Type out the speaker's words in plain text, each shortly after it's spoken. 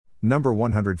Number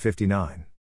 159.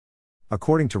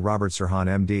 According to Robert Sirhan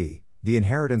MD, the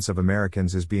inheritance of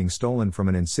Americans is being stolen from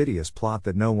an insidious plot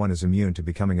that no one is immune to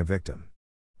becoming a victim.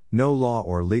 No law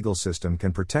or legal system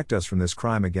can protect us from this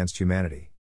crime against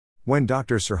humanity. When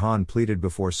Dr. Sirhan pleaded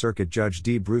before Circuit Judge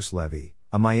D. Bruce Levy,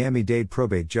 a Miami-Dade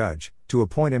probate judge, to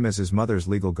appoint him as his mother's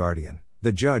legal guardian,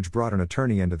 the judge brought an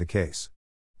attorney into the case.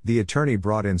 The attorney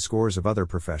brought in scores of other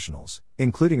professionals,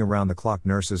 including around-the-clock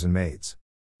nurses and maids.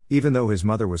 Even though his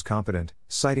mother was competent,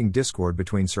 citing discord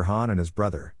between Sirhan and his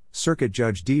brother, Circuit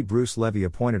Judge D. Bruce Levy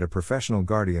appointed a professional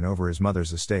guardian over his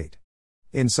mother's estate.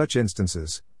 In such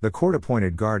instances, the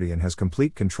court-appointed guardian has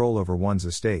complete control over one's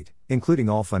estate, including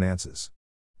all finances.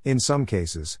 In some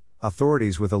cases,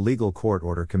 authorities with a legal court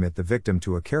order commit the victim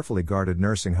to a carefully guarded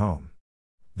nursing home.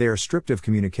 They are stripped of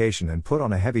communication and put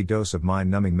on a heavy dose of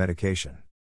mind-numbing medication.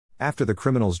 After the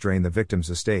criminals drain the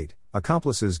victim's estate,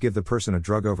 accomplices give the person a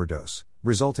drug overdose,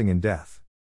 resulting in death.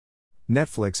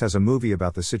 Netflix has a movie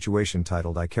about the situation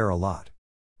titled I Care a Lot.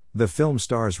 The film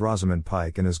stars Rosamund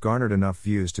Pike and has garnered enough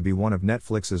views to be one of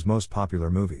Netflix's most popular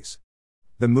movies.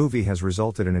 The movie has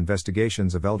resulted in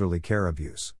investigations of elderly care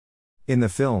abuse. In the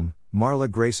film, Marla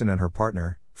Grayson and her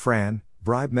partner, Fran,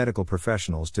 bribe medical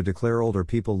professionals to declare older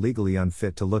people legally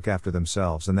unfit to look after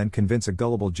themselves and then convince a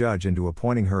gullible judge into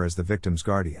appointing her as the victim's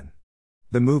guardian.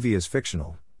 The movie is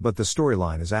fictional, but the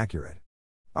storyline is accurate.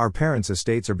 Our parents'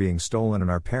 estates are being stolen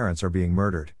and our parents are being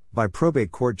murdered by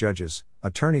probate court judges,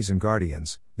 attorneys and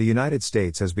guardians. The United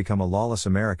States has become a lawless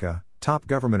America. Top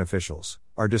government officials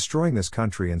are destroying this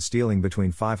country and stealing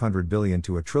between $500 billion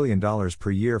to $1 trillion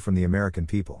per year from the American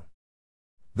people.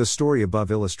 The story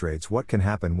above illustrates what can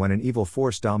happen when an evil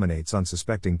force dominates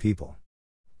unsuspecting people.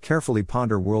 Carefully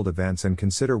ponder world events and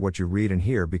consider what you read and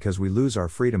hear, because we lose our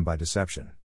freedom by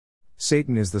deception.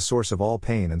 Satan is the source of all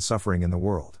pain and suffering in the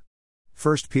world.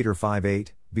 1 Peter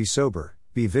 5:8, Be sober,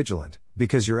 be vigilant,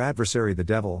 because your adversary the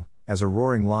devil, as a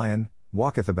roaring lion,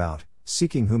 walketh about,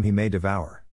 seeking whom he may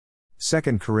devour.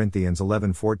 2 Corinthians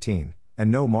 11:14,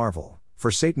 And no marvel, for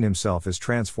Satan himself is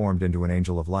transformed into an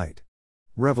angel of light.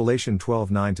 Revelation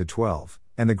 12:9-12,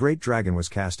 And the great dragon was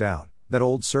cast out, that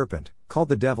old serpent, called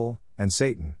the devil, and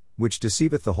Satan, which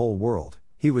deceiveth the whole world.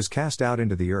 He was cast out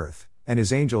into the earth, and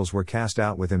his angels were cast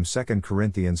out with him. 2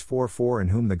 Corinthians 4:4, In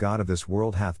whom the God of this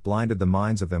world hath blinded the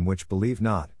minds of them which believe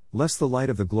not, lest the light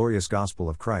of the glorious gospel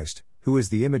of Christ, who is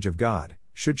the image of God,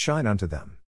 should shine unto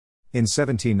them. In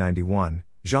 1791,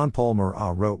 Jean-Paul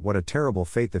Marat wrote, What a terrible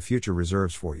fate the future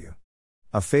reserves for you.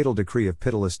 A fatal decree of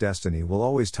pitiless destiny will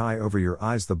always tie over your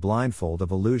eyes the blindfold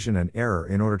of illusion and error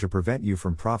in order to prevent you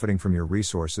from profiting from your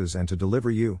resources and to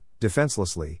deliver you,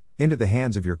 defenselessly, into the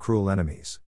hands of your cruel enemies.